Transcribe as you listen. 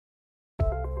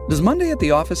Does Monday at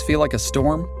the office feel like a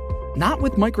storm? Not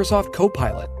with Microsoft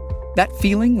Copilot. That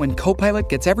feeling when Copilot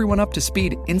gets everyone up to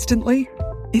speed instantly?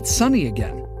 It's sunny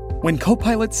again. When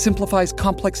Copilot simplifies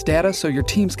complex data so your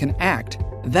teams can act,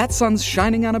 that sun's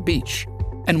shining on a beach.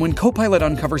 And when Copilot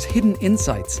uncovers hidden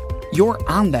insights, you're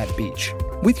on that beach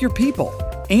with your people,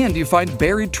 and you find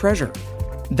buried treasure.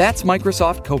 That's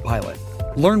Microsoft Copilot.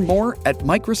 Learn more at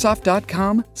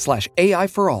Microsoft.com/AI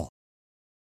for all.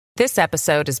 This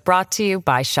episode is brought to you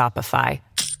by Shopify.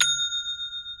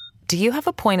 Do you have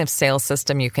a point of sale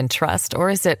system you can trust, or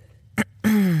is it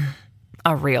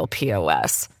a real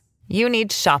POS? You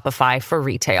need Shopify for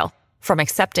retail. From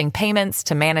accepting payments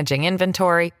to managing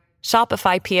inventory,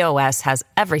 Shopify POS has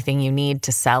everything you need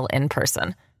to sell in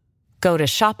person. Go to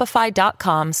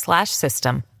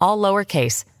shopify.com/system, all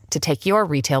lowercase, to take your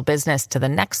retail business to the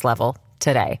next level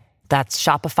today. That's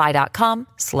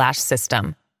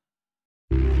shopify.com/system.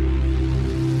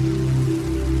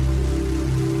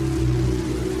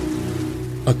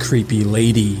 A creepy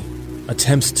lady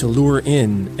attempts to lure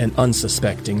in an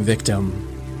unsuspecting victim.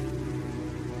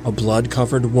 A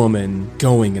blood-covered woman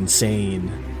going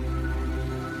insane.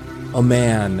 A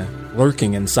man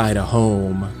lurking inside a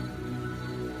home.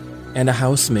 And a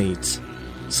housemate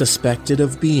suspected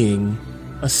of being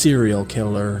a serial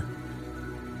killer.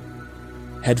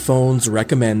 Headphones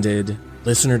recommended.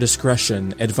 Listener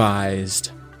discretion advised.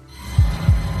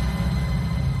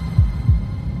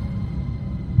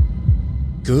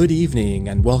 Good evening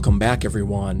and welcome back,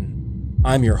 everyone.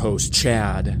 I'm your host,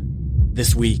 Chad.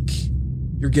 This week,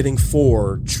 you're getting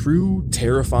 4 true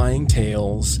terrifying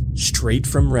tales straight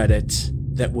from Reddit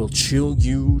that will chill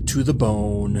you to the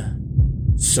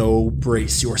bone. So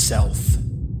brace yourself.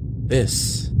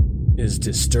 This is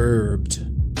Disturbed.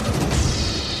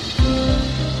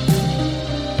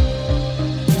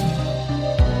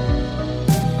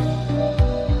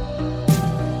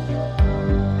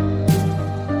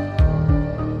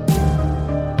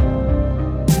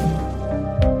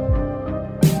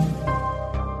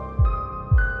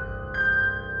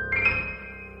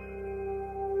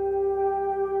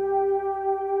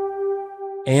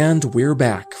 And we're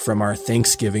back from our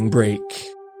Thanksgiving break.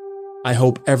 I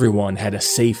hope everyone had a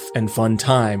safe and fun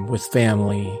time with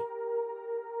family.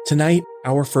 Tonight,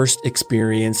 our first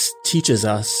experience teaches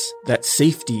us that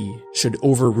safety should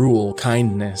overrule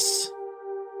kindness.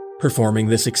 Performing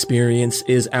this experience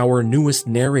is our newest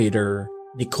narrator,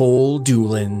 Nicole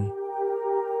Doolin.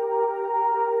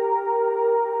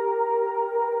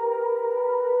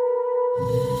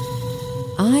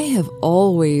 I have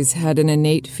always had an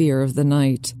innate fear of the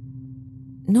night.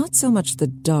 Not so much the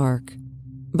dark,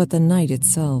 but the night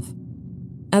itself.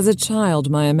 As a child,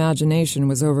 my imagination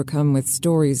was overcome with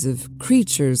stories of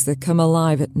creatures that come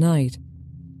alive at night,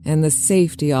 and the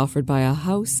safety offered by a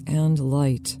house and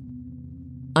light.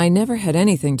 I never had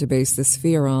anything to base this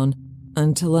fear on,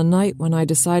 until a night when I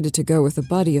decided to go with a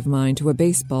buddy of mine to a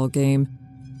baseball game,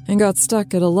 and got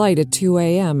stuck at a light at 2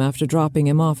 a.m. after dropping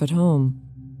him off at home.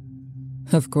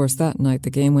 Of course, that night the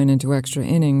game went into extra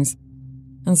innings,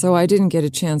 and so I didn't get a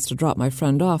chance to drop my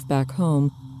friend off back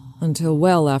home until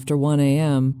well after 1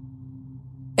 a.m.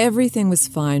 Everything was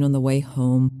fine on the way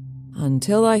home,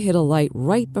 until I hit a light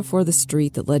right before the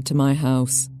street that led to my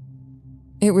house.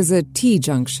 It was a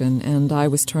T-junction, and I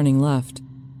was turning left.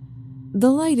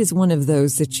 The light is one of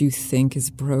those that you think is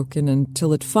broken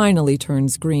until it finally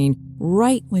turns green,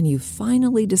 right when you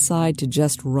finally decide to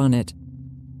just run it.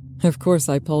 Of course,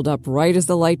 I pulled up right as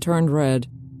the light turned red.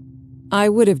 I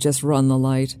would have just run the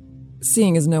light,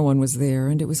 seeing as no one was there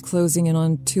and it was closing in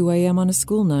on 2 a.m. on a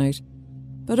school night.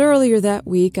 But earlier that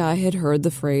week, I had heard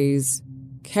the phrase,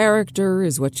 "Character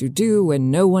is what you do when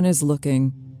no one is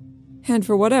looking." And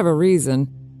for whatever reason,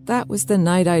 that was the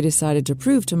night I decided to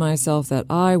prove to myself that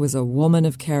I was a woman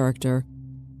of character.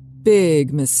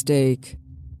 Big mistake.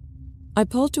 I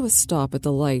pulled to a stop at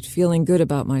the light, feeling good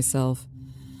about myself,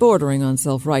 bordering on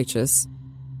self-righteous,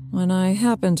 when I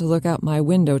happened to look out my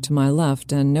window to my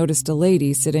left and noticed a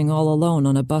lady sitting all alone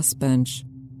on a bus bench.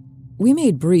 We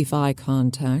made brief eye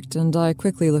contact, and I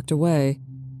quickly looked away.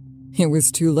 It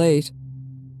was too late.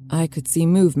 I could see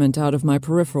movement out of my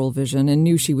peripheral vision and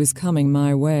knew she was coming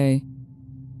my way.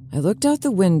 I looked out the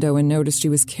window and noticed she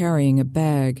was carrying a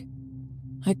bag.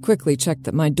 I quickly checked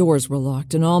that my doors were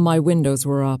locked and all my windows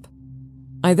were up.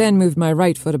 I then moved my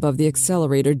right foot above the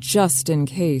accelerator just in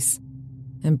case,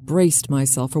 and braced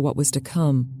myself for what was to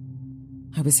come.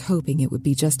 I was hoping it would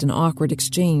be just an awkward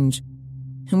exchange,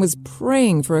 and was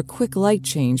praying for a quick light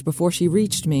change before she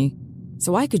reached me,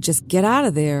 so I could just get out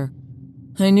of there.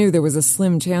 I knew there was a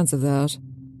slim chance of that.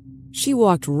 She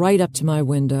walked right up to my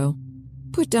window,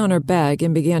 put down her bag,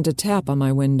 and began to tap on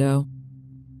my window.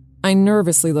 I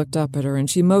nervously looked up at her and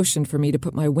she motioned for me to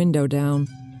put my window down.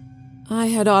 I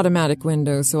had automatic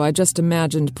windows, so I just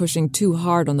imagined pushing too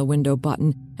hard on the window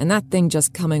button and that thing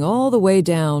just coming all the way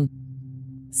down.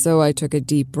 So I took a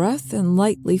deep breath and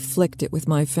lightly flicked it with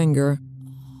my finger.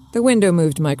 The window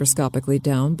moved microscopically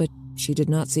down, but she did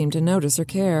not seem to notice or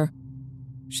care.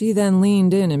 She then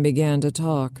leaned in and began to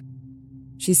talk.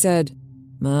 She said,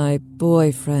 "My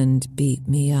boyfriend beat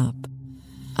me up.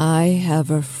 I have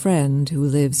a friend who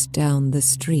lives down the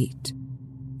street.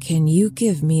 Can you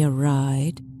give me a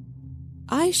ride?"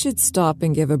 I should stop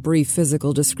and give a brief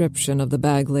physical description of the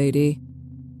bag lady.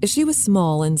 She was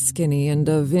small and skinny and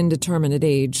of indeterminate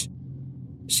age.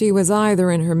 She was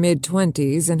either in her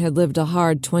mid-20s and had lived a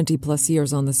hard 20-plus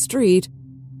years on the street,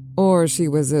 or she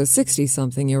was a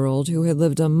 60-something-year-old who had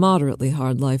lived a moderately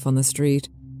hard life on the street.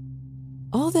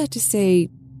 All that to say,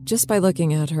 just by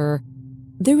looking at her,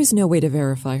 there was no way to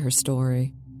verify her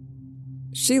story.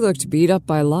 She looked beat up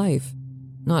by life,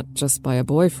 not just by a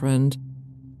boyfriend.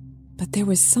 But there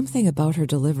was something about her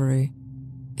delivery.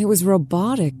 It was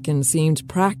robotic and seemed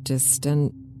practiced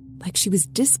and like she was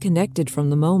disconnected from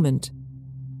the moment.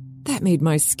 That made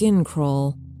my skin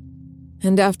crawl.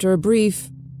 And after a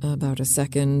brief, about a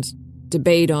second,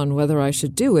 debate on whether I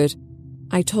should do it,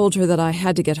 I told her that I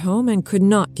had to get home and could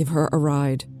not give her a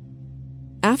ride.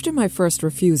 After my first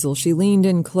refusal, she leaned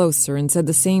in closer and said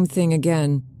the same thing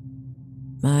again.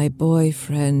 "My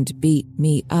boyfriend beat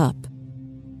me up.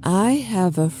 I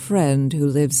have a friend who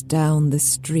lives down the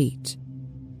street.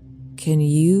 Can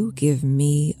you give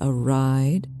me a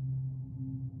ride?"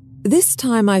 This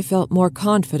time I felt more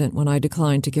confident when I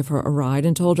declined to give her a ride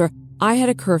and told her I had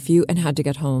a curfew and had to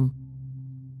get home.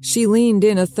 She leaned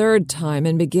in a third time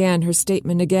and began her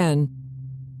statement again.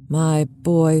 "My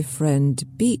boyfriend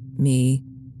beat me."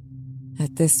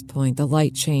 At this point, the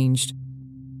light changed.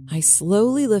 I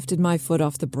slowly lifted my foot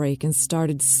off the brake and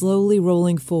started slowly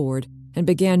rolling forward and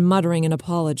began muttering an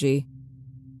apology.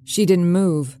 She didn't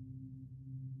move.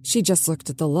 She just looked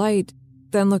at the light,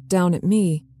 then looked down at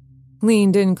me,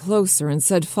 leaned in closer and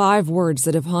said 5 words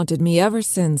that have haunted me ever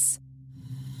since.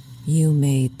 "You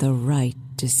made the right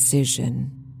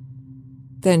decision."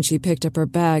 Then she picked up her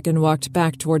bag and walked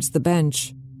back towards the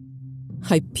bench.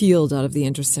 I peeled out of the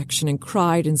intersection and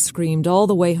cried and screamed all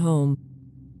the way home.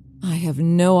 I have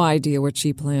no idea what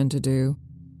she planned to do,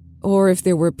 or if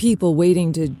there were people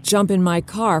waiting to jump in my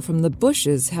car from the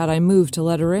bushes had I moved to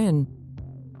let her in.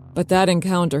 But that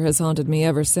encounter has haunted me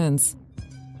ever since,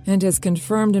 and has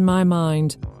confirmed in my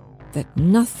mind that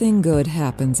nothing good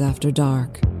happens after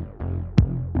dark.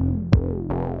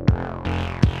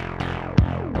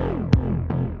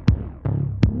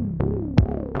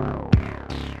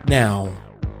 Now,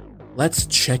 let's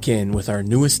check in with our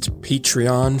newest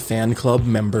Patreon fan club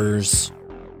members.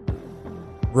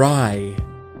 Rye,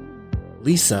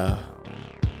 Lisa,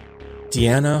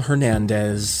 Deanna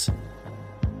Hernandez,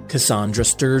 Cassandra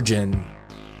Sturgeon,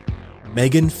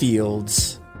 Megan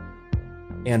Fields,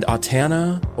 and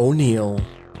Atana O'Neill.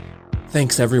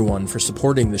 Thanks everyone for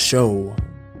supporting the show.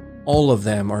 All of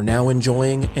them are now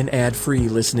enjoying an ad-free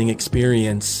listening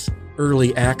experience,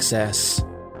 early access,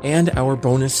 and our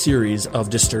bonus series of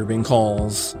Disturbing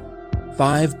Calls.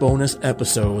 5 bonus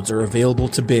episodes are available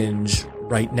to binge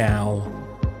right now.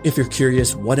 If you're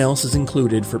curious what else is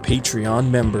included for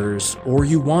Patreon members, or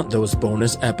you want those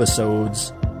bonus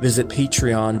episodes, visit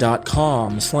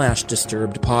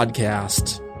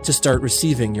patreon.com/disturbedpodcast to start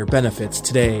receiving your benefits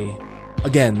today.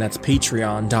 Again, that's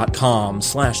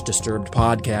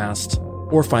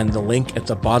patreon.com/disturbedpodcast, or find the link at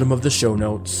the bottom of the show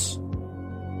notes.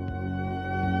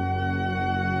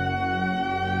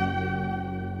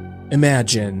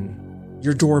 Imagine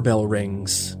your doorbell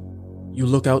rings. You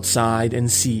look outside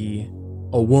and see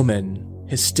a woman,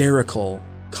 hysterical,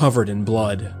 covered in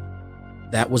blood.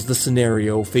 That was the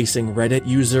scenario facing Reddit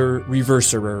user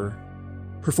Reverserer.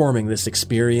 Performing this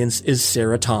experience is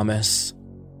Sarah Thomas.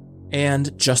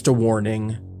 And just a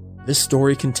warning, this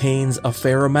story contains a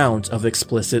fair amount of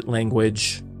explicit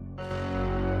language.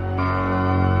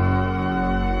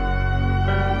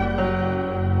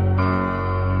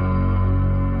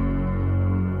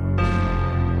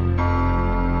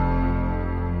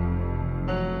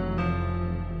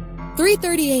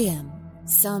 "3:30 a.m.,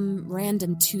 some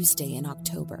random Tuesday in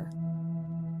October.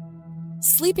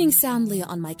 Sleeping soundly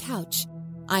on my couch,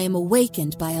 I am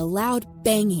awakened by a loud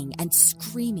banging and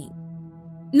screaming.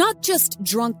 Not just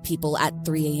drunk people at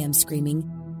 3 a.m. screaming,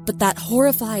 but that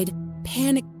horrified,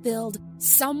 panic-filled,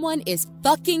 someone is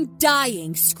fucking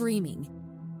dying screaming.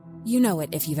 You know it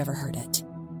if you've ever heard it.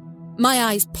 My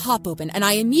eyes pop open and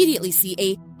I immediately see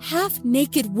a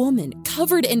half-naked woman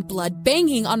covered in blood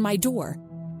banging on my door.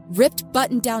 ripped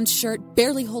button-down shirt,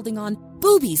 barely holding on,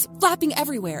 boobies flapping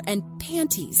everywhere, and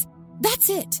panties. That's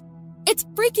it. It's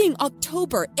freaking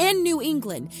October in New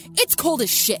England. It's cold as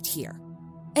shit here.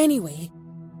 Anyway,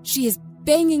 she is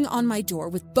banging on my door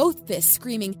with both fists,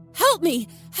 screaming, "Help me!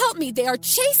 Help me! They are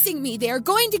chasing me! They are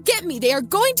going to get me! They are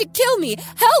going to kill me!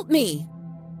 Help me!"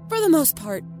 For the most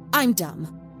part, I'm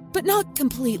dumb, but not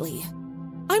completely.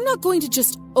 I'm not going to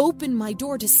just open my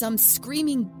door to some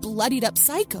screaming, bloodied-up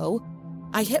psycho.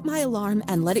 I hit my alarm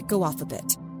and let it go off a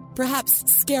bit.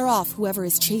 Perhaps scare off whoever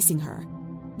is chasing her.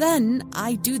 Then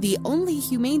I do the only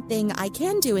humane thing I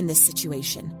can do in this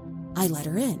situation. I let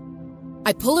her in.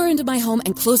 I pull her into my home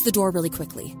and close the door really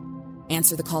quickly.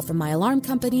 Answer the call from my alarm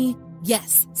company.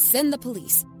 Yes, send the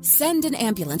police. Send an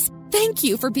ambulance. Thank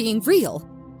you for being real.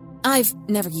 I've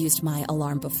never used my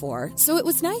alarm before, so it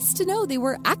was nice to know they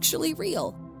were actually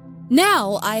real.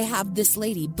 Now I have this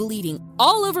lady bleeding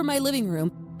all over my living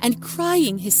room and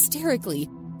crying hysterically,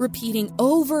 repeating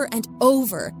over and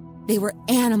over, "They were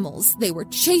animals. They were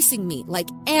chasing me like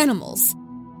animals."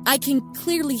 I can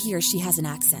clearly hear she has an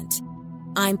accent.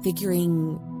 I'm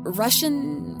figuring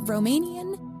Russian,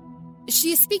 Romanian?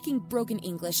 She is speaking broken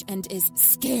English and is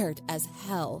scared as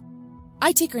hell.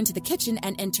 I take her into the kitchen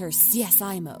and enter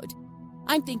CSI mode.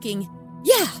 I'm thinking,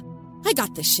 yeah, I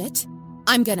got this shit.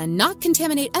 I'm gonna not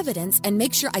contaminate evidence and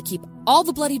make sure I keep all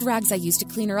the bloodied rags I used to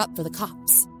clean her up for the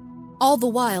cops. All the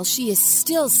while, she is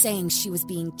still saying she was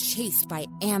being chased by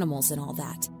animals and all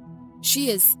that. She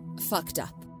is fucked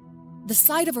up. The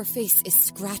side of her face is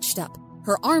scratched up.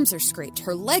 Her arms are scraped.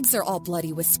 Her legs are all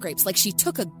bloody with scrapes like she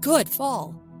took a good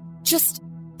fall. Just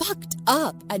fucked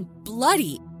up and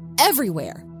bloody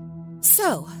everywhere.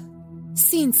 So,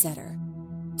 scene setter.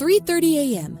 3:30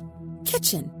 a.m.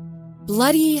 Kitchen.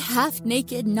 Bloody,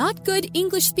 half-naked, not good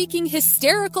English-speaking,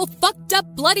 hysterical,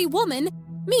 fucked-up, bloody woman.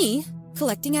 Me,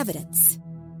 collecting evidence.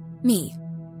 Me.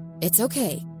 It's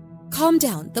okay. Calm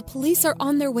down. The police are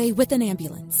on their way with an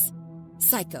ambulance.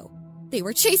 Psycho. They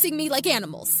were chasing me like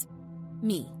animals.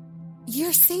 Me.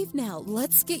 You're safe now.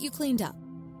 Let's get you cleaned up.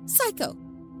 Psycho.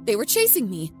 They were chasing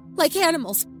me like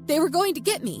animals. They were going to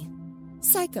get me.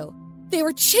 Psycho. They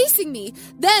were chasing me.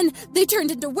 Then they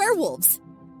turned into werewolves.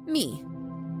 Me.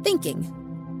 Thinking.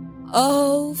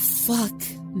 Oh, fuck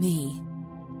me.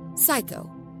 Psycho.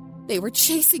 They were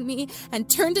chasing me and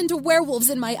turned into werewolves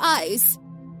in my eyes.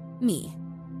 Me.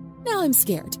 Now I'm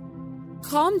scared.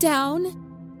 Calm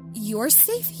down. You're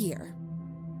safe here.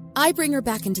 I bring her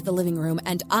back into the living room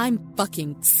and I'm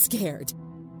fucking scared.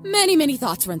 Many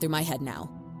thoughts run through my head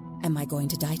now. Am I going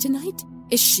to die tonight?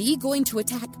 Is she going to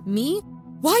attack me?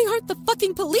 Why aren't the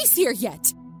fucking police here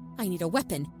yet? I need a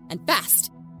weapon, and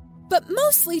fast. But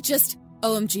mostly just,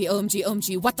 OMG, OMG,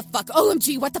 OMG, what the fuck,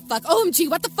 OMG, what the fuck, OMG,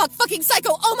 what the fuck, fucking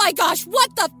psycho, oh my gosh,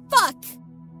 what the fuck?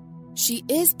 She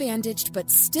is bandaged,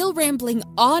 but still rambling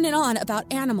on and on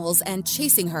about animals and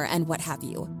chasing her and what have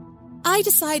you. I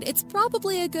decide it's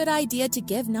probably a good idea to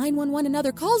give 911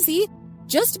 another callsy,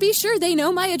 just to be sure they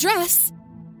know my address.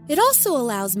 It also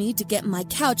allows me to get my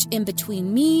couch in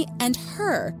between me and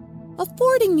her,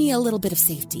 affording me a little bit of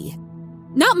safety.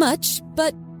 Not much,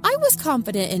 but I was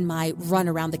confident in my run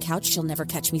around the couch she'll never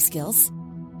catch me skills.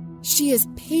 She is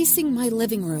pacing my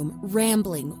living room,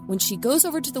 rambling, when she goes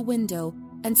over to the window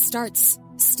and starts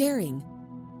staring.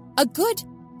 A good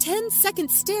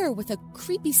 10-second stare with a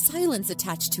creepy silence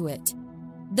attached to it.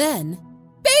 Then,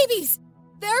 babies!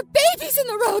 There are babies in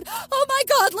the road! Oh my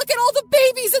god, look at all the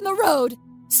babies in the road!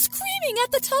 Screaming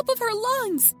at the top of her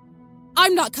lungs.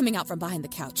 I'm not coming out from behind the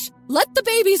couch. Let the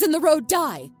babies in the road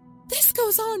die. This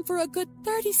goes on for a good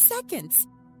 30 seconds.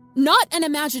 Not an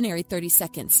imaginary 30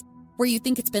 seconds, where you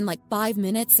think it's been like 5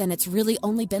 minutes and it's really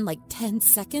only been like 10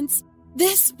 seconds.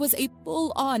 This was a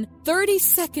full-on 30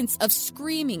 seconds of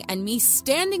screaming and me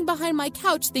standing behind my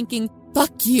couch thinking,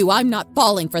 fuck you, I'm not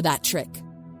falling for that trick.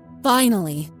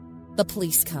 Finally, the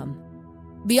police come.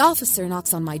 The officer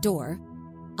knocks on my door.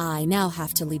 I now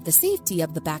have to leave the safety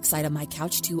of the backside of my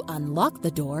couch to unlock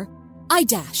the door. I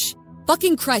dash.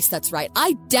 Fucking Christ, that's right.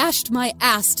 I dashed my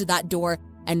ass to that door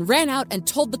and ran out and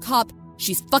told the cop,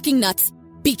 she's fucking nuts,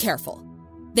 be careful.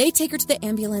 They take her to the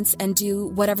ambulance and do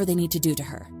whatever they need to do to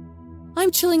her.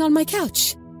 I'm chilling on my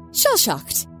couch,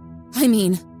 shell-shocked. I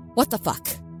mean, what the fuck?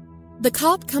 The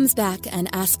cop comes back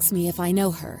and asks me if I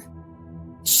know her.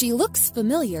 She looks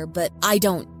familiar, but I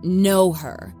don't know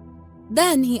her.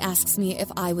 Then he asks me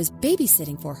if I was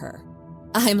babysitting for her.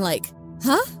 I'm like,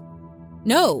 huh?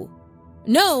 No,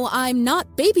 I'm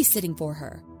not babysitting for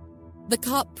her. The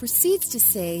cop proceeds to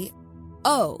say,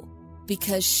 oh,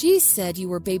 because she said you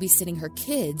were babysitting her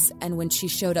kids, and when she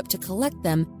showed up to collect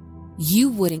them, you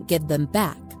wouldn't give them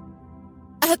back.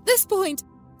 At this point,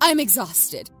 I'm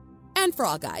exhausted and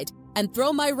frog-eyed and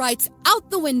throw my rights out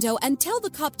the window and tell the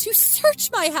cop to search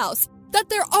my house, that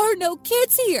there are no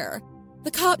kids here.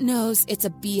 The cop knows it's a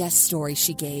BS story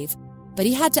she gave, but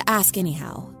he had to ask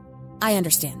anyhow. I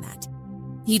understand that.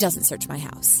 He doesn't search my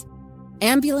house.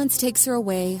 Ambulance takes her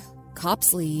away,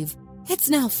 cops leave. It's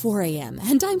now 4 a.m.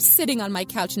 and I'm sitting on my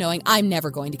couch knowing I'm never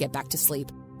going to get back to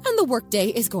sleep, and the workday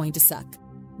is going to suck.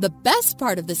 The best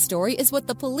part of the story is what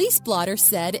the police blotter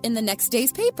said in the next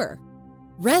day's paper.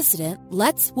 Resident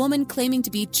lets woman claiming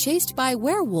to be chased by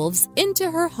werewolves into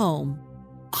her home.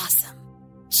 Awesome.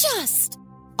 Just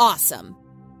awesome.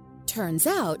 Turns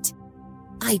out,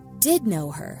 I did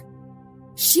know her.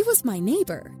 She was my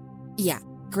neighbor. Yeah,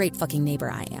 great fucking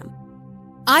neighbor I am.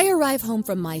 I arrive home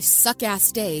from my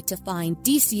suck-ass day to find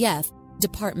DCF,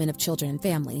 Department of Children and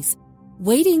Families,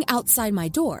 waiting outside my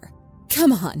door.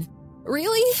 Come on,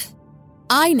 really?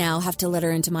 I now have to let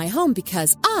her into my home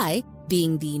because I,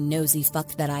 being the nosy fuck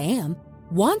that I am,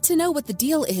 want to know what the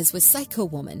deal is with Psycho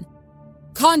Woman.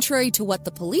 Contrary to what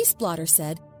the police blotter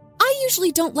said, I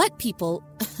usually don't let people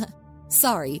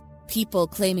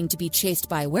claiming to be chased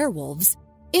by werewolves,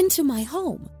 into my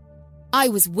home. I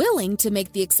was willing to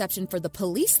make the exception for the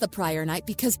police the prior night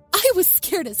because I was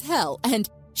scared as hell, and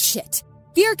shit,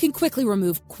 fear can quickly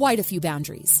remove quite a few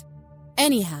boundaries.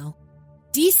 Anyhow,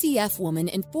 DCF woman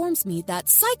informs me that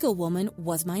Psycho Woman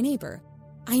was my neighbor.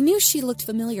 I knew she looked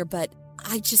familiar, but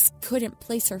I just couldn't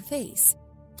place her face.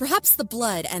 Perhaps the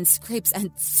blood and scrapes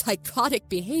and psychotic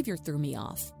behavior threw me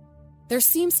off. There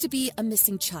seems to be a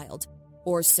missing child,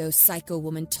 or so Psycho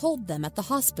Woman told them at the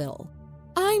hospital.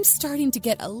 I'm starting to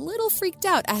get a little freaked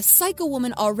out as Psycho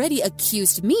Woman already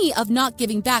accused me of not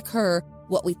giving back her,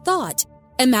 what we thought,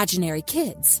 imaginary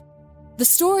kids. The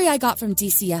story I got from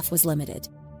DCF was limited.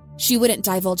 She wouldn't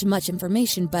divulge much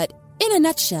information, but in a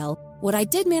nutshell, what I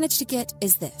did manage to get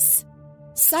is this.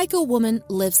 Psycho Woman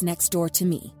lives next door to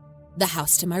me, the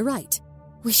house to my right.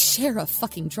 We share a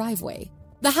fucking driveway.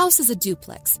 The house is a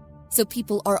duplex, so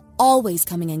people are always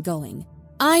coming and going.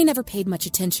 I never paid much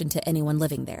attention to anyone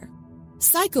living there.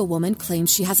 Psycho Woman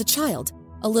claims she has a child,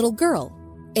 a little girl,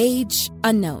 age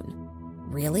unknown.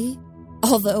 Really?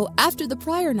 Although, after the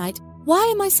prior night, why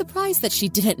am I surprised that she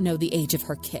didn't know the age of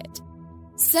her kid?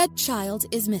 Said child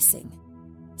is missing.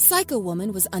 Psycho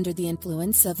Woman was under the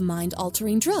influence of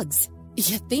mind-altering drugs.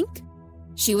 You think?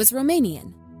 She was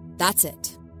Romanian. That's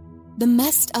it. The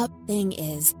messed up thing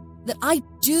is that I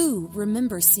do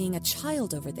remember seeing a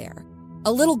child over there.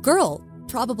 A little girl,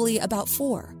 probably about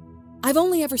 4. I've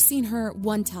only ever seen her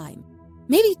one time,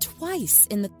 maybe twice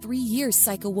in the 3 years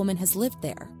Psycho Woman has lived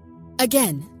there.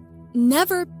 Again,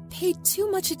 never paid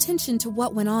too much attention to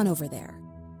what went on over there.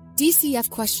 DCF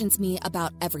questions me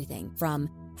about everything from,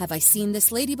 have I seen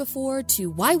this lady before, to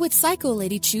why would Psycho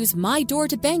Lady choose my door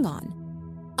to bang on?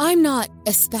 I'm not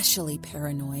especially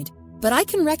paranoid, but I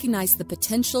can recognize the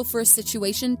potential for a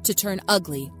situation to turn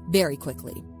ugly very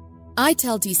quickly. I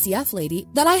tell DCF Lady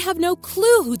that I have no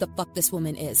clue who the fuck this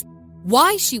woman is,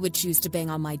 why she would choose to bang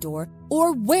on my door,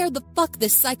 or where the fuck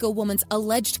this Psycho Woman's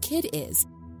alleged kid is.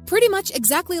 Pretty much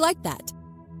exactly like that.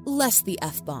 Less the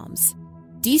F-bombs.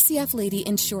 DCF Lady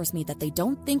ensures me that they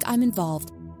don't think I'm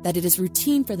involved, that it is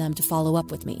routine for them to follow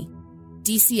up with me.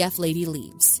 DCF Lady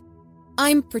leaves.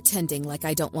 I'm pretending like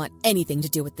I don't want anything to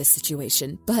do with this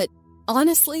situation, but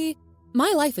honestly,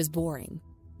 my life is boring.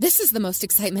 This is the most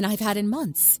excitement I've had in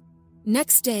months.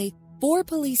 Next day, 4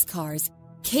 police cars,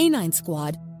 K-9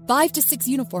 squad, 5 to 6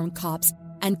 uniformed cops,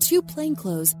 and 2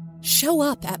 plainclothes show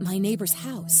up at my neighbor's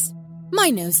house. My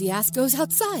nosy ass goes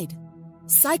outside.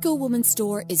 Psycho Woman's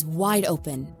door is wide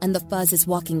open, and the fuzz is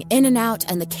walking in and out,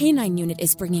 and the K-9 unit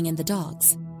is bringing in the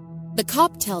dogs. The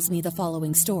cop tells me the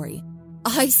following story.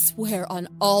 I swear on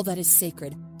all that is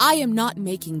sacred, I am not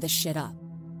making this shit up.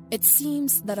 It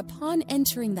seems that upon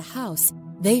entering the house,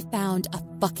 they found a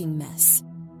fucking mess.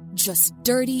 Just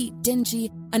dirty,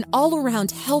 dingy, and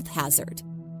all-around health hazard.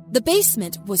 The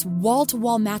basement was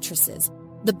wall-to-wall mattresses.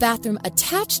 The bathroom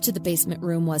attached to the basement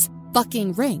room was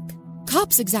fucking rank.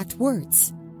 Cop's exact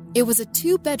words. It was a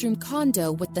 2-bedroom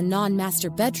condo with the non-master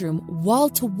bedroom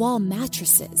wall-to-wall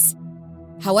mattresses.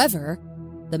 However,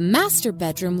 the master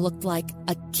bedroom looked like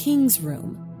a king's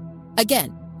room.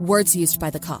 Again, words used by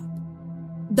the cop.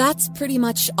 That's pretty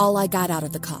much all I got out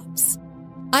of the cops.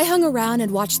 I hung around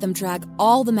and watched them drag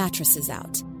all the mattresses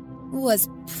out. It was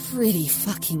pretty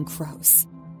fucking gross.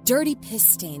 Dirty piss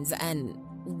stains and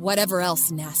whatever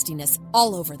else nastiness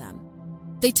all over them.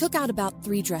 They took out about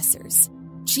 3 dressers,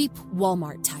 cheap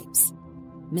Walmart types.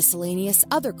 Miscellaneous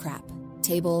other crap,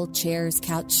 table, chairs,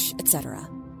 couch, etc.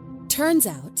 Turns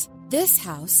out, this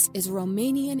house is a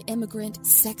Romanian immigrant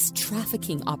sex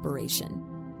trafficking operation.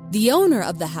 The owner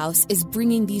of the house is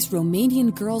bringing these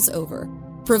Romanian girls over,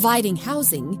 providing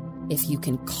housing, if you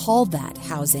can call that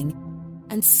housing,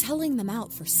 and selling them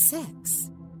out for sex.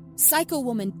 Psycho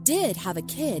Woman did have a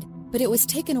kid, but it was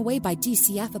taken away by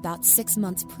DCF about 6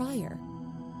 months prior.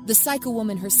 The Psycho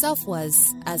Woman herself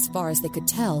was, as far as they could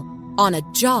tell, on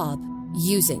a job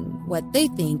using what they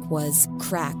think was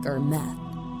crack or meth.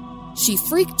 She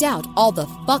freaked out all the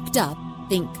fucked up,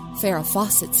 think Farrah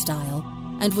Fawcett style,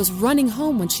 and was running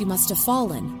home when she must have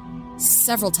fallen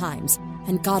several times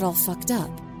and got all fucked up.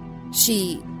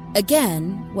 She,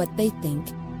 again, what they think,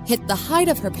 hit the height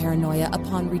of her paranoia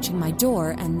upon reaching my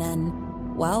door, and then,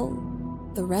 well,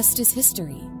 the rest is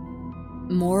history.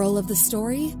 Moral of the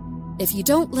story? If you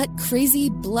don't let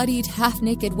crazy, bloodied,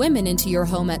 half-naked women into your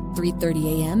home at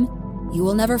 3:30 a.m., you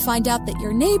will never find out that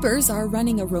your neighbors are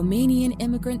running a Romanian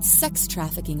immigrant sex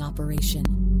trafficking operation.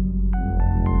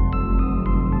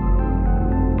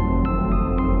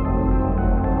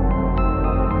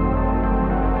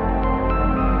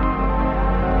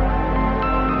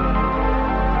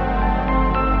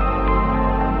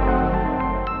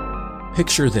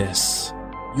 Picture this.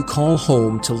 You call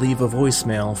home to leave a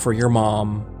voicemail for your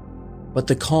mom, but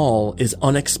the call is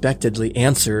unexpectedly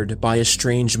answered by a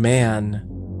strange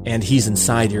man, and he's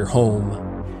inside your home.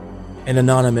 An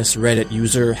anonymous Reddit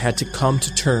user had to come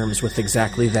to terms with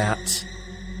exactly that.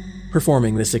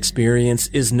 Performing this experience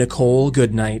is Nicole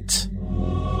Goodnight.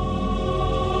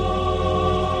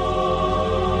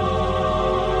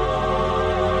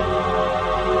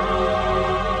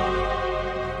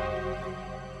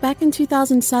 Back in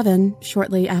 2007,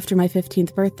 shortly after my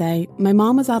 15th birthday, my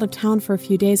mom was out of town for a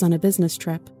few days on a business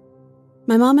trip.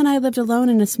 My mom and I lived alone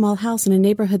in a small house in a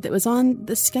neighborhood that was on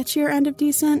the sketchier end of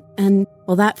decent, and,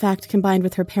 well, that fact combined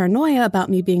with her paranoia about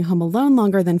me being home alone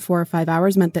longer than 4 or 5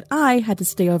 hours meant that I had to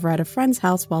stay over at a friend's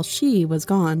house while she was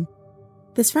gone.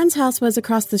 This friend's house was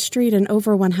across the street and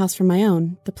over one house from my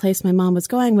own. The place my mom was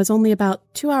going was only about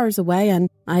 2 hours away, and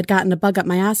I'd gotten a bug up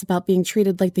my ass about being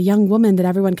treated like the young woman that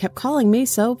everyone kept calling me,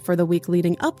 so for the week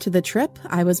leading up to the trip,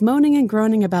 I was moaning and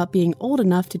groaning about being old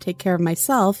enough to take care of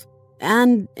myself,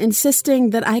 and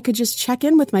insisting that I could just check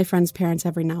in with my friend's parents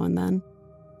every now and then.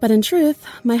 But in truth,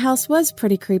 my house was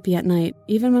pretty creepy at night,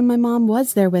 even when my mom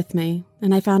was there with me,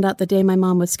 and I found out the day my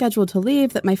mom was scheduled to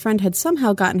leave that my friend had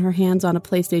somehow gotten her hands on a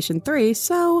PlayStation 3,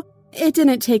 so it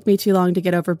didn't take me too long to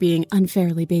get over being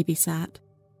unfairly babysat.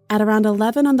 At around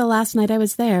 11 on the last night I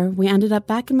was there, we ended up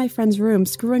back in my friend's room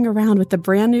screwing around with the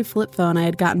brand new flip phone I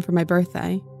had gotten for my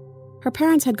birthday. Her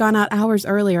parents had gone out hours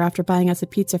earlier after buying us a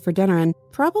pizza for dinner and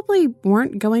probably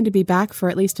weren't going to be back for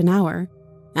at least an hour.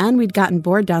 And we'd gotten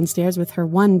bored downstairs with her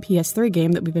one PS3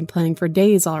 game that we've been playing for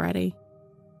days already.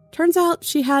 Turns out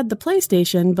she had the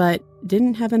PlayStation, but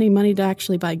didn't have any money to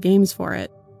actually buy games for it.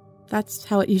 That's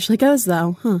how it usually goes,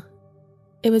 though, huh?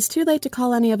 It was too late to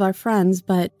call any of our friends,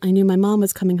 but I knew my mom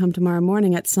was coming home tomorrow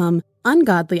morning at some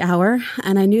ungodly hour,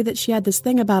 and I knew that she had this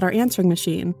thing about our answering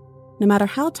machine. No matter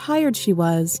how tired she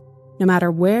was, no matter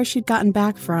where she'd gotten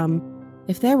back from,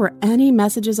 if there were any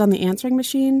messages on the answering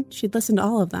machine, she'd listen to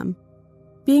all of them.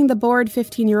 Being the bored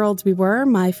 15-year-olds we were,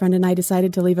 my friend and I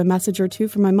decided to leave a message or two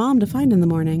for my mom to find in the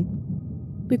morning.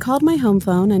 We called my home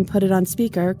phone and put it on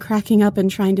speaker, cracking up and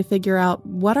trying to figure out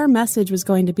what our message was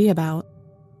going to be about.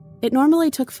 It normally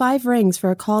took 5 rings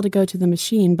for a call to go to the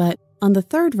machine, but on the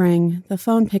 3rd ring, the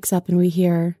phone picks up and we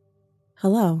hear,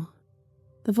 "Hello."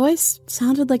 The voice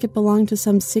sounded like it belonged to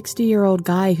some 60-year-old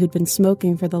guy who'd been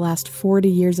smoking for the last 40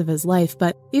 years of his life,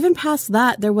 but even past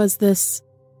that, there was this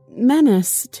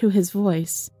menace to his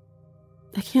voice.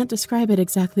 I can't describe it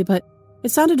exactly, but it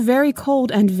sounded very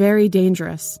cold and very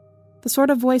dangerous. The sort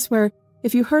of voice where,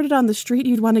 if you heard it on the street,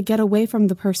 you'd want to get away from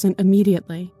the person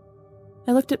immediately.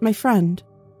 I looked at my friend.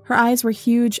 Her eyes were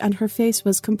huge and her face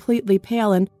was completely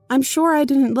pale, and I'm sure I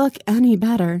didn't look any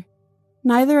better.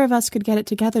 Neither of us could get it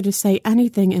together to say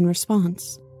anything in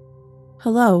response.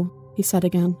 "Hello," he said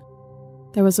again.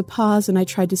 There was a pause and I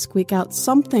tried to squeak out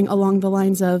something along the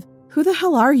lines of, "Who the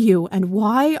hell are you, and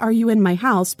why are you in my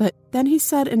house?" But then he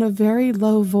said in a very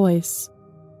low voice,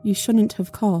 "You shouldn't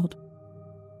have called."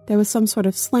 There was some sort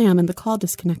of slam and the call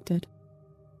disconnected.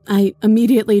 I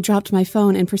immediately dropped my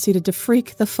phone and proceeded to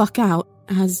freak the fuck out,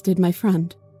 as did my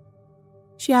friend.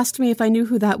 She asked me if I knew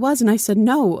who that was, and I said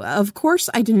no. Of course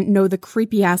I didn't know the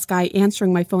creepy-ass guy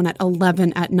answering my phone at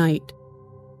 11 at night.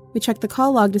 We checked the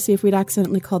call log to see if we'd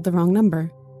accidentally called the wrong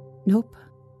number. Nope.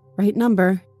 Right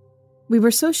number. We were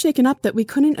so shaken up that we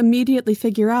couldn't immediately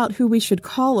figure out who we should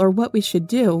call or what we should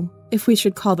do. If we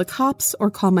should call the cops, or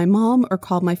call my mom, or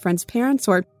call my friend's parents,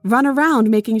 or run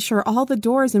around making sure all the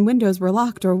doors and windows were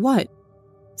locked, or what.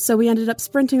 So we ended up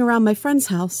sprinting around my friend's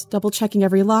house, double-checking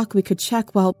every lock we could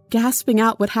check while gasping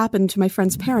out what happened to my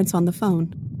friend's parents on the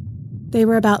phone. They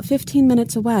were about 15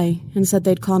 minutes away and said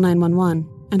they'd call 911,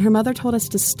 and her mother told us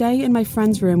to stay in my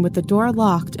friend's room with the door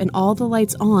locked and all the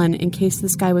lights on in case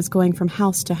this guy was going from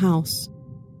house to house.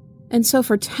 And so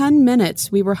for 10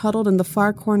 minutes, we were huddled in the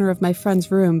far corner of my friend's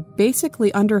room,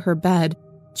 basically under her bed,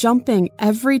 jumping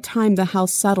every time the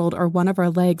house settled or one of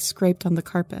our legs scraped on the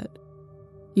carpet.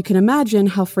 You can imagine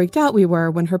how freaked out we were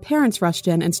when her parents rushed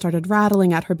in and started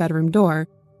rattling at her bedroom door,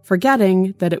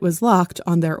 forgetting that it was locked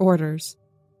on their orders.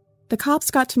 The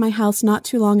cops got to my house not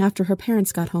too long after her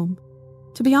parents got home.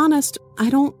 To be honest, I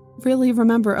don't really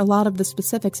remember a lot of the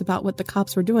specifics about what the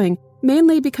cops were doing,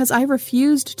 mainly because I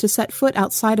refused to set foot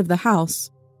outside of the house,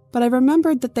 but I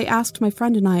remembered that they asked my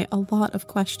friend and I a lot of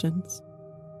questions.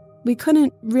 We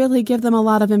couldn't really give them a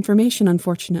lot of information,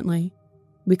 unfortunately.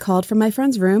 We called from my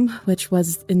friend's room, which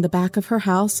was in the back of her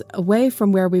house, away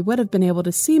from where we would have been able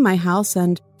to see my house,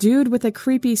 and dude with a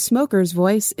creepy smoker's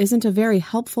voice isn't a very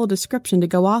helpful description to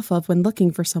go off of when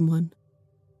looking for someone.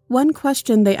 One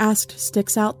question they asked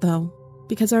sticks out, though,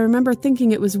 because I remember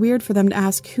thinking it was weird for them to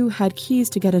ask who had keys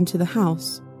to get into the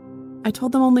house. I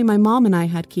told them only my mom and I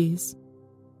had keys.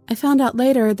 I found out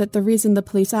later that the reason the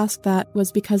police asked that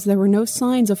was because there were no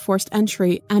signs of forced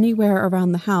entry anywhere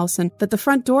around the house and that the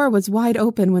front door was wide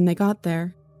open when they got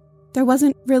there. There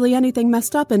wasn't really anything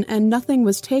messed up and nothing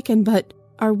was taken, but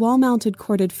our wall-mounted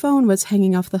corded phone was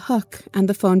hanging off the hook and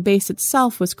the phone base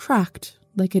itself was cracked,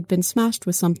 like it'd been smashed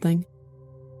with something.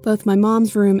 Both my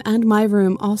mom's room and my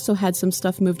room also had some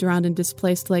stuff moved around and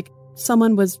displaced, like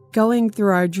someone was going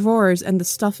through our drawers and the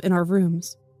stuff in our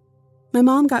rooms. My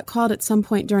mom got called at some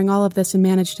point during all of this and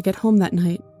managed to get home that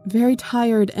night, very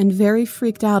tired and very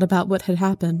freaked out about what had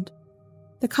happened.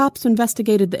 The cops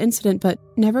investigated the incident but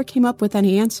never came up with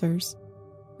any answers.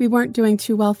 We weren't doing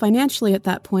too well financially at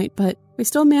that point, but we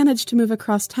still managed to move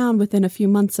across town within a few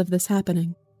months of this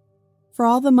happening. For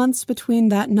all the months between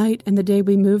that night and the day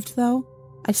we moved, though,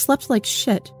 I slept like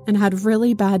shit and had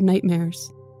really bad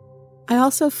nightmares. I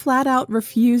also flat out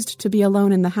refused to be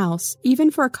alone in the house,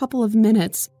 even for a couple of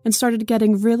minutes, and started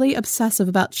getting really obsessive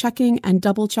about checking and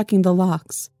double-checking the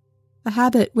locks, a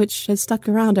habit which has stuck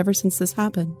around ever since this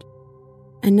happened.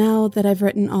 And now that I've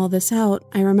written all this out,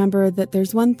 I remember that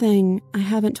there's one thing I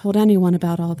haven't told anyone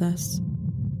about all this,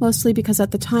 mostly because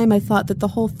at the time I thought that the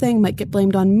whole thing might get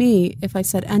blamed on me if I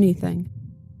said anything.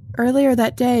 Earlier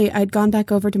that day, I'd gone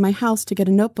back over to my house to get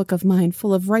a notebook of mine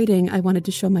full of writing I wanted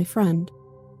to show my friend.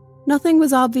 Nothing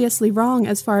was obviously wrong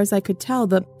as far as I could tell.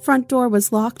 The front door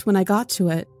was locked when I got to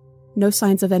it. No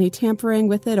signs of any tampering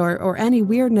with it or any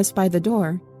weirdness by the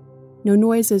door. No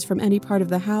noises from any part of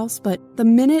the house, but the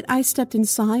minute I stepped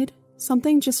inside,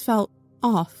 something just felt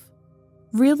off.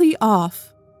 Really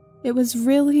off. It was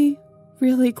really,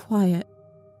 really quiet.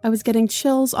 I was getting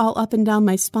chills all up and down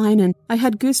my spine, and I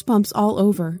had goosebumps all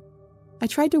over. I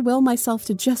tried to will myself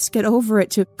to just get over it,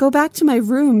 to go back to my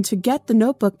room to get the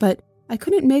notebook, but I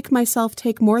couldn't make myself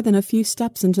take more than a few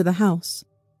steps into the house.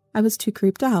 I was too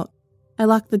creeped out. I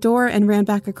locked the door and ran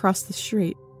back across the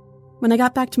street. When I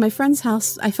got back to my friend's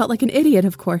house, I felt like an idiot,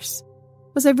 of course.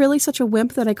 Was I really such a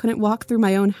wimp that I couldn't walk through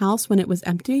my own house when it was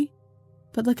empty?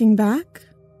 But looking back,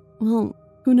 well,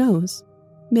 who knows?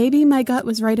 Maybe my gut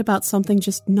was right about something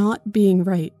just not being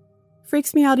right.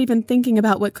 Freaks me out even thinking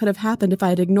about what could have happened if I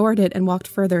had ignored it and walked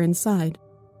further inside.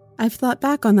 I've thought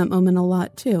back on that moment a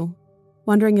lot, too.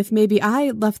 Wondering if maybe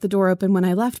I left the door open when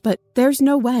I left, but there's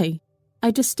no way. I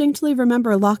distinctly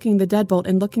remember locking the deadbolt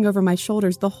and looking over my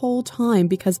shoulders the whole time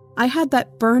because I had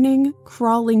that burning,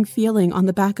 crawling feeling on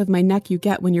the back of my neck you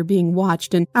get when you're being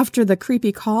watched, and after the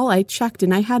creepy call, I checked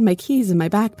and I had my keys in my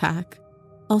backpack.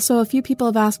 Also, a few people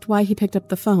have asked why he picked up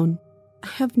the phone. I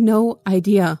have no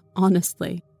idea,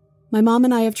 honestly. My mom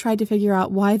and I have tried to figure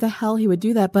out why the hell he would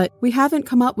do that, but we haven't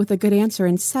come up with a good answer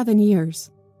in 7 years.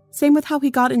 Same with how he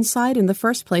got inside in the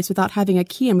first place without having a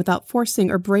key and without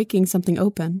forcing or breaking something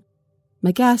open.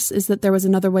 My guess is that there was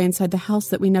another way inside the house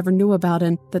that we never knew about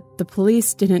and that the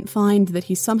police didn't find that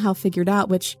he somehow figured out,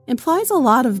 which implies a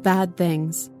lot of bad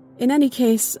things. In any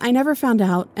case, I never found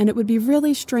out, and it would be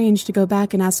really strange to go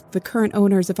back and ask the current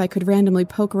owners if I could randomly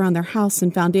poke around their house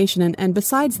and foundation, and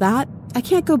besides that, I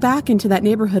can't go back into that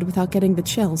neighborhood without getting the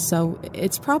chills, so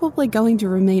it's probably going to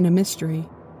remain a mystery.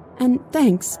 And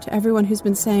thanks to everyone who's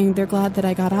been saying they're glad that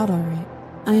I got out all right.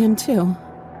 I am too.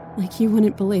 Like you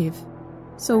wouldn't believe.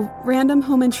 So, random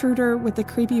home intruder with a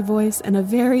creepy voice and a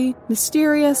very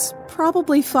mysterious,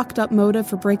 probably fucked up motive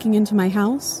for breaking into my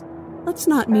house? Let's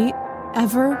not meet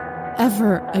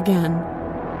ever again.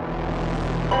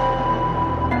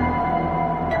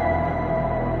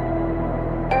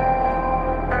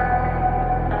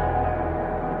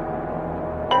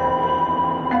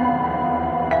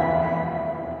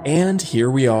 And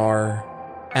here we are,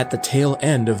 at the tail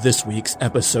end of this week's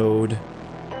episode.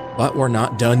 But we're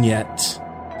not done yet.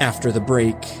 After the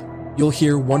break, you'll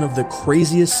hear one of the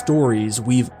craziest stories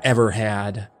we've ever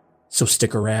had. So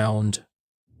stick around.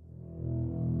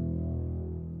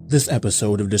 This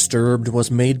episode of Disturbed was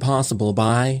made possible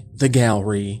by The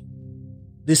Gallery.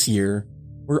 This year,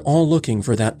 we're all looking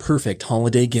for that perfect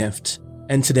holiday gift.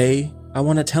 And today, I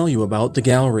want to tell you about The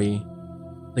Gallery.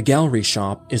 The Gallery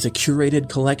Shop is a curated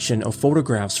collection of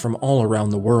photographs from all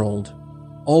around the world.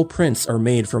 All prints are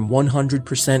made from 100%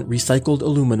 recycled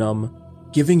aluminum,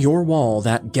 giving your wall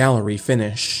that gallery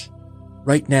finish.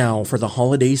 Right now, for the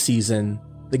holiday season,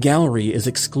 The Gallery is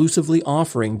exclusively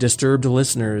offering Disturbed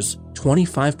listeners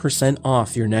 25%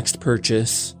 off your next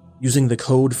purchase using the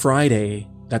code FRIDAY.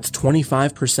 That's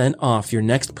 25% off your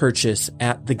next purchase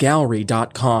at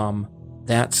thegallery.com.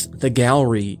 That's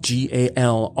thegallery,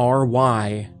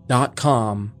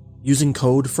 GALRY.com, using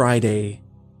code FRIDAY.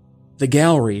 The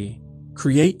Gallery.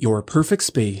 Create your perfect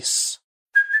space.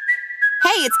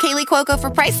 Hey, it's Kaylee Cuoco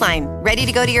for Priceline. Ready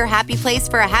to go to your happy place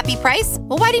for a happy price?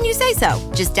 Well, why didn't you say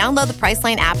so? Just download the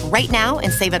Priceline app right now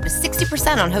and save up to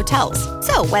 60% on hotels.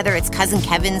 So whether it's Cousin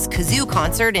Kevin's Kazoo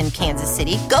Concert in Kansas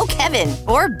City, go Kevin,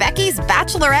 or Becky's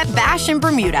Bachelorette Bash in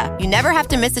Bermuda, you never have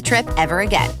to miss a trip ever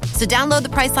again. So download the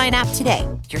Priceline app today.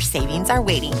 Your savings are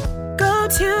waiting. Go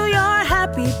to your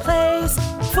happy place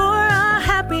for a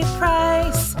happy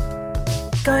price.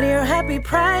 Go to your happy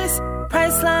price,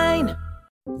 Priceline.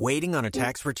 Waiting on a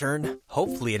tax return?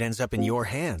 Hopefully it ends up in your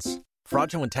hands.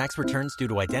 Fraudulent tax returns due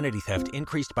to identity theft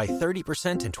increased by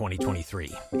 30% in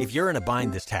 2023. If you're in a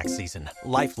bind this tax season,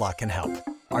 LifeLock can help.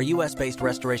 Our U.S.-based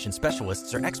restoration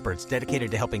specialists are experts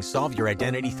dedicated to helping solve your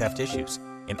identity theft issues.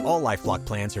 And all LifeLock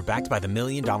plans are backed by the $1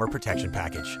 Million Protection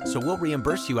Package. So we'll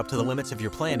reimburse you up to the limits of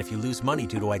your plan if you lose money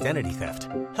due to identity theft.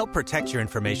 Help protect your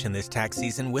information this tax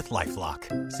season with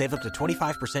LifeLock. Save up to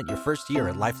 25% your first year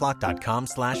at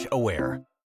LifeLock.com/aware.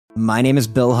 My name is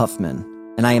Bill Huffman,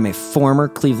 and I am a former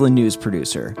Cleveland news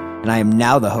producer, and I am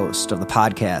now the host of the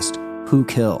podcast, Who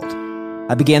Killed?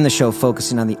 I began the show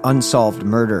focusing on the unsolved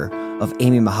murder of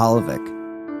Amy Mihaljevic,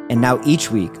 and now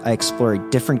each week I explore a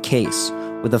different case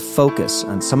with a focus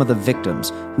on some of the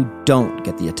victims who don't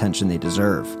get the attention they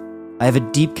deserve. I have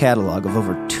a deep catalog of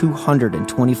over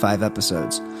 225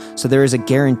 episodes, so there is a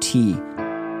guarantee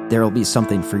there will be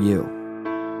something for you.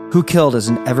 Who Killed is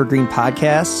an evergreen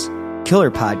podcast,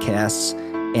 killer podcasts,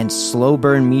 and slow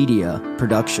burn media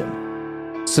production.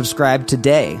 Subscribe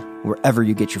today wherever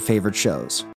you get your favorite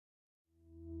shows.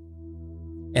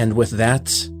 And with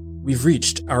that, we've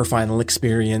reached our final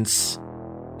experience.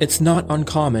 It's not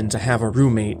uncommon to have a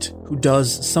roommate who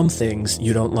does some things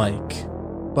you don't like.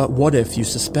 But what if you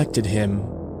suspected him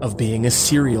of being a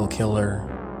serial killer?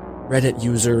 Reddit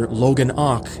user Logan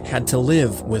Ock had to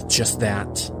live with just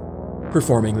that.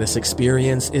 Performing this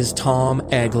experience is Tom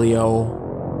Aglio.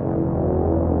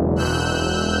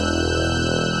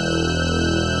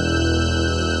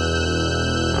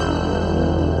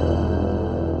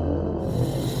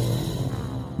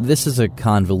 This is a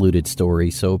convoluted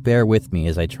story, so bear with me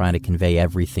as I try to convey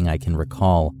everything I can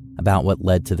recall about what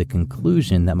led to the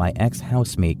conclusion that my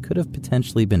ex-housemate could have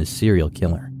potentially been a serial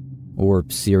killer, or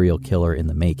serial killer in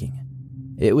the making.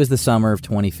 It was the summer of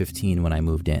 2015 when I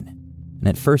moved in. And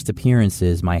at first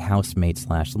appearances, my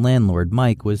housemate/landlord,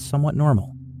 Mike, was somewhat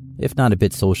normal, if not a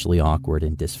bit socially awkward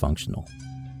and dysfunctional.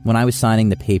 When I was signing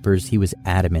the papers, he was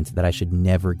adamant that I should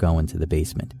never go into the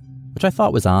basement, which I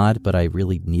thought was odd, but I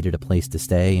really needed a place to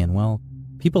stay, and well,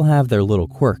 people have their little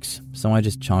quirks, so I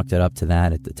just chalked it up to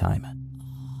that at the time.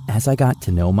 As I got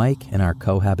to know Mike and our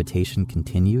cohabitation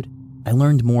continued, I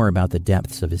learned more about the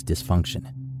depths of his dysfunction.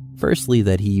 Firstly,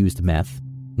 that he used meth.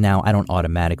 Now, I don't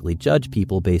automatically judge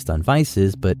people based on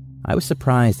vices, but I was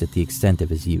surprised at the extent of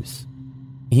his use.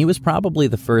 He was probably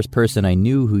the first person I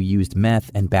knew who used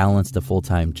meth and balanced a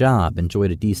full-time job,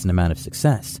 enjoyed a decent amount of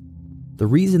success. The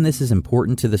reason this is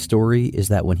important to the story is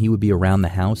that when he would be around the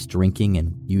house drinking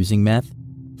and using meth,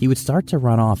 he would start to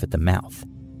run off at the mouth.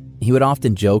 He would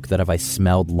often joke that if I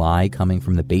smelled lye coming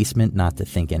from the basement, not to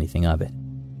think anything of it.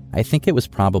 I think it was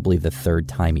probably the third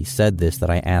time he said this that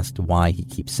I asked why he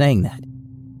keeps saying that.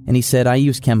 And he said, I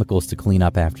use chemicals to clean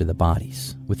up after the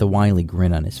bodies, with a wily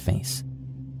grin on his face.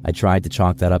 I tried to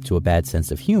chalk that up to a bad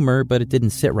sense of humor, but it didn't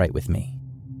sit right with me.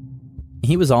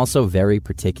 He was also very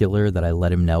particular that I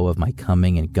let him know of my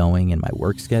coming and going and my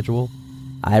work schedule.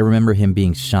 I remember him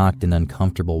being shocked and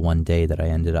uncomfortable one day that I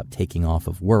ended up taking off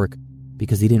of work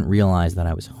because he didn't realize that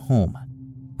I was home.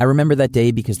 I remember that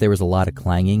day because there was a lot of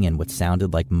clanging and what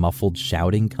sounded like muffled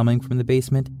shouting coming from the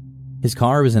basement. His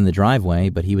car was in the driveway,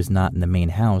 but he was not in the main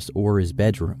house or his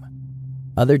bedroom.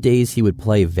 Other days he would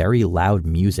play very loud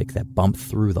music that bumped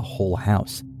through the whole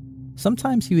house.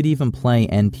 Sometimes he would even play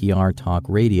NPR talk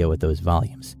radio at those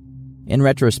volumes. In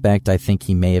retrospect, I think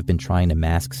he may have been trying to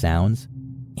mask sounds.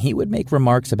 He would make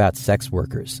remarks about sex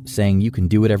workers, saying you can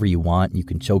do whatever you want, you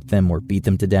can choke them or beat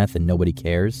them to death and nobody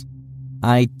cares.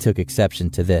 I took exception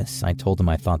to this. I told him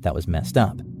I thought that was messed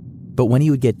up. But when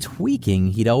he would get tweaking,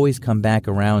 he'd always come back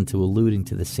around to alluding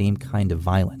to the same kind of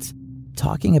violence,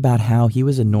 talking about how he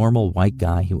was a normal white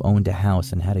guy who owned a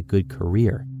house and had a good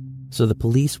career, so the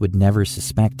police would never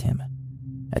suspect him.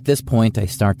 At this point, I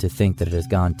start to think that it has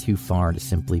gone too far to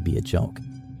simply be a joke.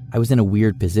 I was in a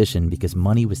weird position because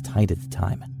money was tight at the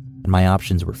time, and my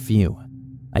options were few.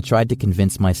 I tried to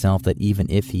convince myself that even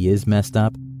if he is messed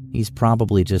up, he's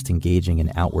probably just engaging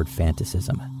in outward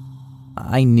fantasism.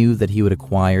 I knew that he would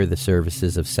acquire the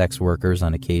services of sex workers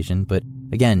on occasion, but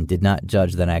again, did not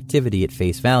judge that activity at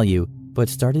face value, but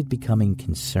started becoming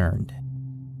concerned.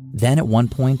 Then at one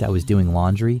point I was doing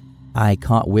laundry. I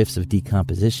caught whiffs of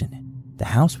decomposition. The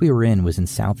house we were in was in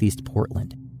southeast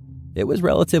Portland. It was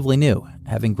relatively new.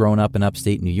 Having grown up in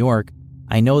upstate New York,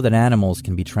 I know that animals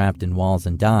can be trapped in walls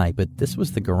and die, but this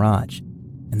was the garage,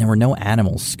 and there were no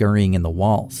animals scurrying in the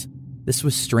walls. This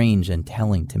was strange and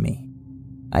telling to me.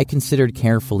 I considered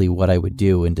carefully what I would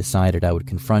do and decided I would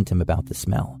confront him about the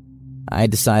smell. I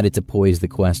decided to poise the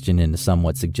question in a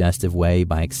somewhat suggestive way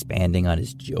by expanding on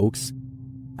his jokes.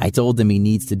 I told him he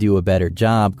needs to do a better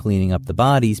job cleaning up the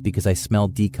bodies because I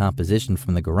smelled decomposition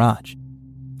from the garage.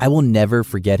 I will never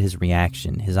forget his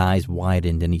reaction. His eyes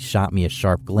widened and he shot me a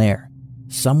sharp glare,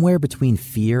 somewhere between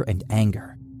fear and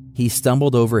anger. He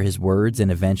stumbled over his words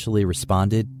and eventually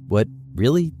responded, "What,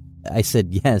 really?" I said,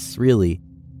 "Yes, really."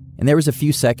 And there was a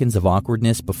few seconds of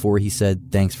awkwardness before he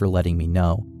said, "Thanks for letting me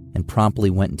know," and promptly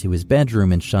went into his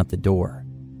bedroom and shut the door.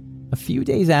 A few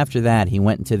days after that, he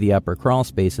went into the upper crawl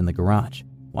space in the garage,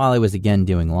 while I was again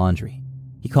doing laundry.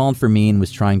 He called for me and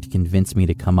was trying to convince me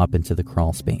to come up into the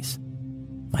crawl space.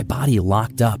 My body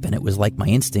locked up and it was like my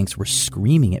instincts were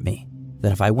screaming at me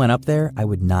that if I went up there, I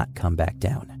would not come back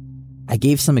down. I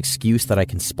gave some excuse that I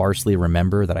can sparsely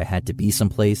remember that I had to be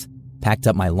someplace, packed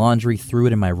up my laundry, threw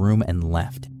it in my room, and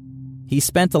left. He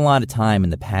spent a lot of time in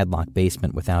the padlocked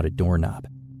basement without a doorknob.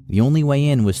 The only way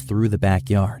in was through the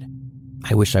backyard.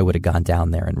 I wish I would have gone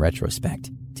down there in retrospect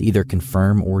to either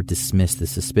confirm or dismiss the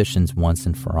suspicions once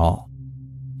and for all.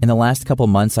 In the last couple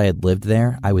months I had lived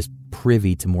there, I was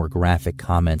privy to more graphic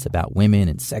comments about women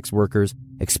and sex workers,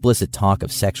 explicit talk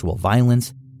of sexual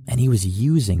violence, and he was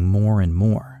using more and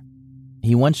more.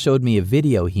 He once showed me a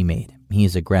video he made. He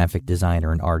is a graphic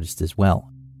designer and artist as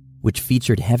well, which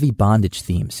featured heavy bondage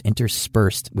themes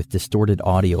interspersed with distorted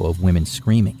audio of women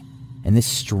screaming, and this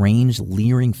strange,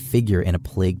 leering figure in a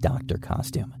plague doctor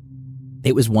costume.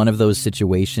 It was one of those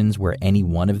situations where any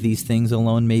one of these things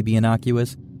alone may be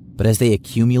innocuous, but as they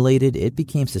accumulated, it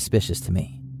became suspicious to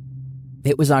me.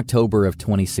 It was October of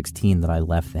 2016 that I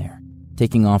left there,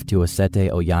 taking off to Osete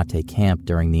Oyate camp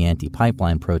during the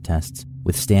anti-pipeline protests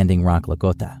with Standing Rock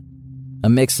Lakota. A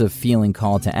mix of feeling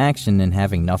called to action and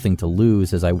having nothing to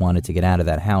lose as I wanted to get out of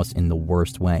that house in the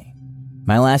worst way.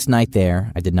 My last night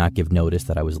there, I did not give notice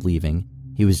that I was leaving.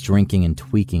 He was drinking and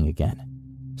tweaking again.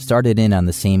 Started in on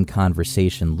the same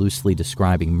conversation, loosely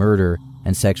describing murder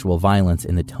and sexual violence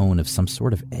in the tone of some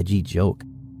sort of edgy joke.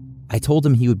 I told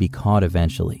him he would be caught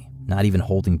eventually, not even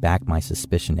holding back my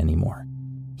suspicion anymore.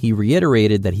 He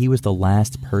reiterated that he was the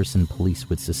last person police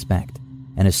would suspect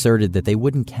and asserted that they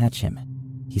wouldn't catch him.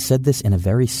 He said this in a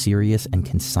very serious and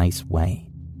concise way,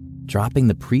 dropping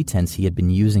the pretense he had been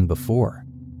using before.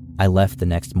 I left the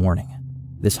next morning.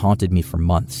 This haunted me for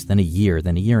months, then a year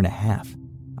and a half.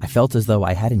 I felt as though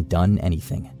I hadn't done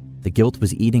anything. The guilt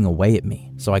was eating away at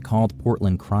me, so I called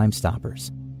Portland Crime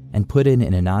Stoppers and put in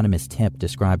an anonymous tip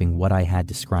describing what I had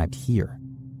described here.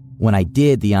 When I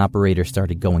did, the operator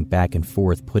started going back and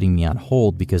forth, putting me on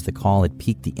hold because the call had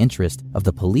piqued the interest of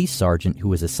the police sergeant who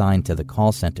was assigned to the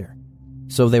call center.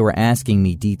 So they were asking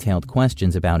me detailed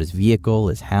questions about his vehicle,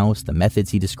 his house, the methods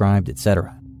he described,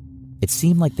 etc. It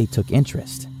seemed like they took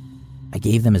interest. I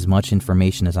gave them as much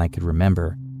information as I could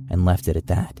remember and left it at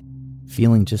that,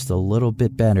 feeling just a little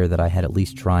bit better that I had at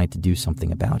least tried to do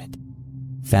something about it.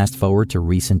 Fast forward to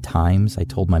recent times, I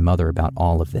told my mother about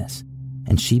all of this,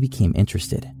 and she became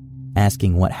interested,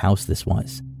 asking what house this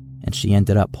was, and she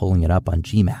ended up pulling it up on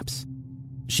Gmaps.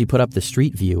 She put up the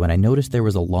street view, and I noticed there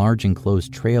was a large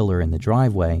enclosed trailer in the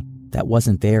driveway that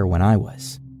wasn't there when I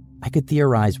was. I could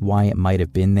theorize why it might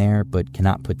have been there, but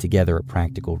cannot put together a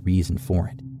practical reason for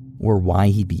it, or why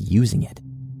he'd be using it,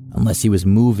 unless he was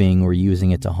moving or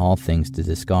using it to haul things to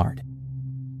discard.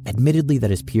 Admittedly,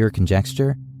 that is pure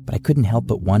conjecture, but I couldn't help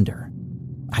but wonder,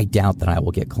 I doubt that I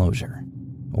will get closure,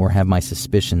 or have my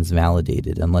suspicions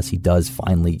validated unless he does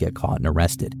finally get caught and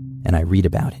arrested, and I read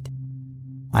about it.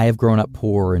 I have grown up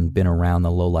poor and been around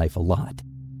the lowlife a lot.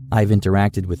 I've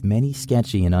interacted with many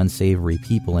sketchy and unsavory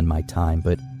people in my time,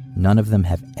 but none of them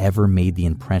have ever made the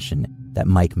impression that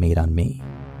Mike made on me.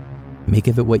 Make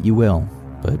of it what you will,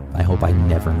 but I hope I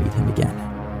never meet him again.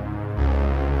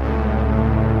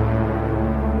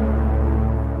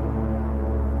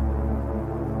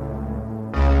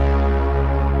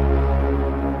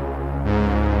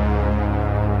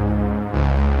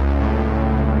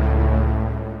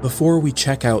 Before we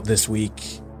check out this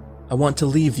week, I want to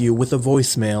leave you with a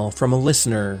voicemail from a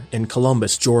listener in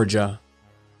Columbus, Georgia.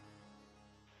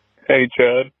 Hey,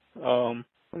 Chad. I'm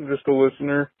just a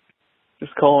listener.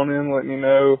 Just calling in, letting you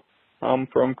know I'm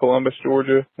from Columbus,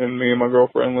 Georgia, and me and my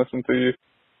girlfriend listen to you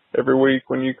every week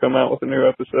when you come out with a new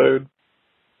episode.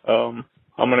 I'm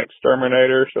an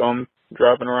exterminator, so I'm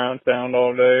driving around town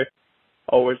all day,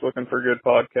 always looking for good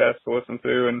podcasts to listen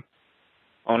to, and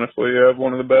honestly, you have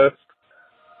one of the best.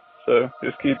 So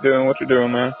just keep doing what you're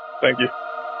doing, man. Thank you.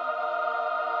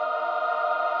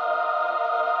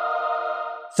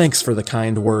 Thanks for the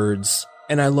kind words,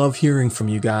 and I love hearing from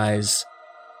you guys.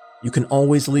 You can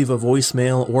always leave a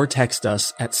voicemail or text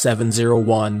us at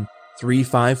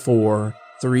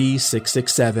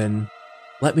 701-354-3667.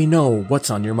 Let me know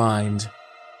what's on your mind.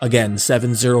 Again,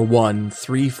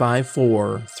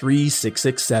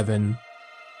 701-354-3667.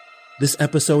 This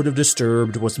episode of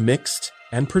Disturbed was mixed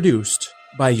and produced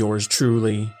by yours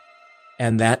truly.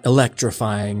 And that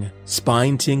electrifying,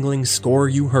 spine-tingling score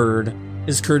you heard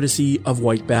is courtesy of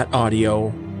White Bat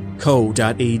Audio,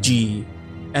 Co.ag,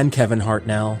 and Kevin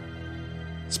Hartnell.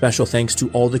 Special thanks to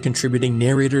all the contributing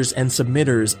narrators and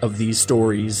submitters of these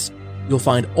stories. You'll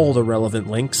find all the relevant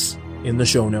links in the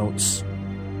show notes.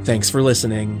 Thanks for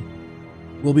listening.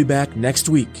 We'll be back next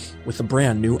week with a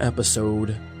brand new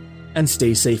episode. And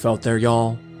stay safe out there,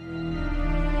 y'all.